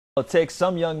It takes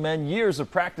some young men years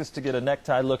of practice to get a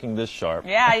necktie looking this sharp.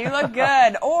 Yeah, you look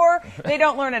good. Or they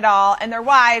don't learn at all, and their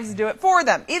wives do it for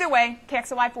them. Either way,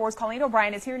 KXLY4's Colleen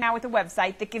O'Brien is here now with a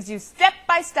website that gives you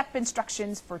step-by-step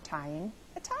instructions for tying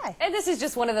a tie. And this is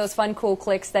just one of those fun, cool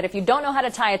clicks that if you don't know how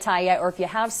to tie a tie yet, or if you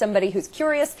have somebody who's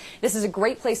curious, this is a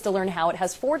great place to learn how. It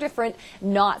has 4 different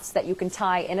knots that you can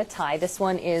tie in a tie. This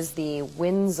one is the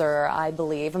Windsor, I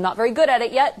believe. I'm not very good at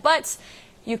it yet, but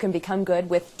you can become good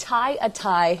with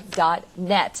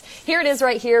tieatie.net. Here it is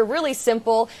right here, really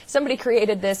simple. Somebody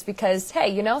created this because, hey,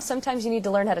 you know, sometimes you need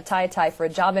to learn how to tie a tie for a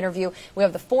job interview. We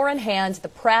have the 4-in-hand, the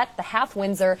Pratt, the half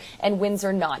Windsor, and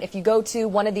Windsor knot. If you go to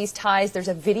one of these ties, there's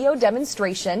a video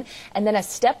demonstration and then a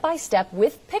step-by-step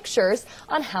with pictures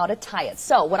on how to tie it.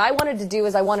 So what I wanted to do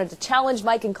is I wanted to challenge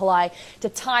Mike and Kalai to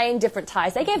tying different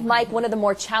ties. I gave Mike one of the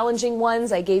more challenging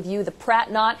ones. I gave you the Pratt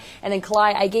knot, and then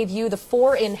Kalai, I gave you the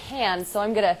 4-in-hand. So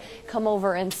I'm going to come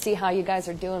over and see how you guys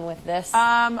are doing with this.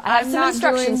 I have some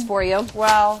instructions for you.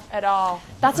 Well, at all.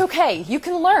 That's okay. You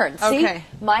can learn. See? Okay.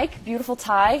 Mike, beautiful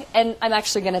tie. And I'm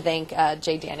actually going to thank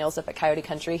Jay Daniels up at Coyote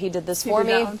Country. He did this for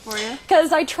me. That one for you?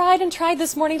 Because I tried and tried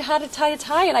this morning how to tie a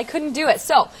tie, and I couldn't do it.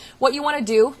 So what you want to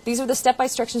do, these are the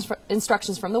step-by-step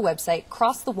instructions from the website.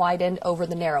 Cross the wide end over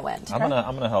the narrow end. I'm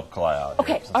gonna help Kalai out.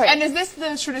 Okay. Here. All right. And is this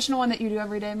the traditional one that you do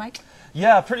every day, Mike?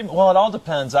 Yeah, well, it all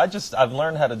depends. I've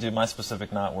learned how to do my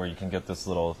specific knot where you can get this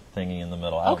little thingy in the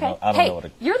middle. I don't know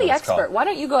what you're the expert. Called. Why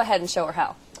don't you go ahead and show her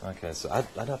how? Okay, so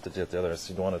I'd have to do it the other way.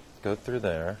 So you want to go through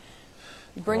there.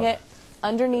 Bring it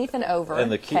underneath and over.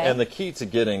 And the key to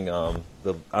getting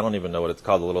I don't even know what it's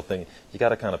called, the little thing. You got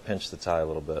to kind of pinch the tie a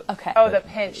little bit. Okay. Oh, the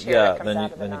pinch here. Yeah, that comes out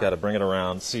of the then you knot. got to bring it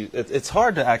around. See, it's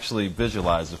hard to actually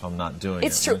visualize if I'm not doing it.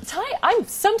 It's true.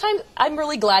 I'm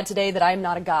really glad today that I'm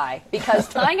not a guy, because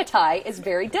tying a tie is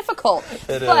very difficult.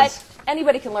 But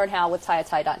anybody can learn how with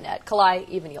tieatie.net. Kalai,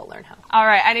 even you'll learn how. All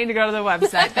right, I need to go to the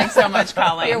website. Thanks so much,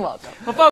 Colleen. You're welcome. Well, folks,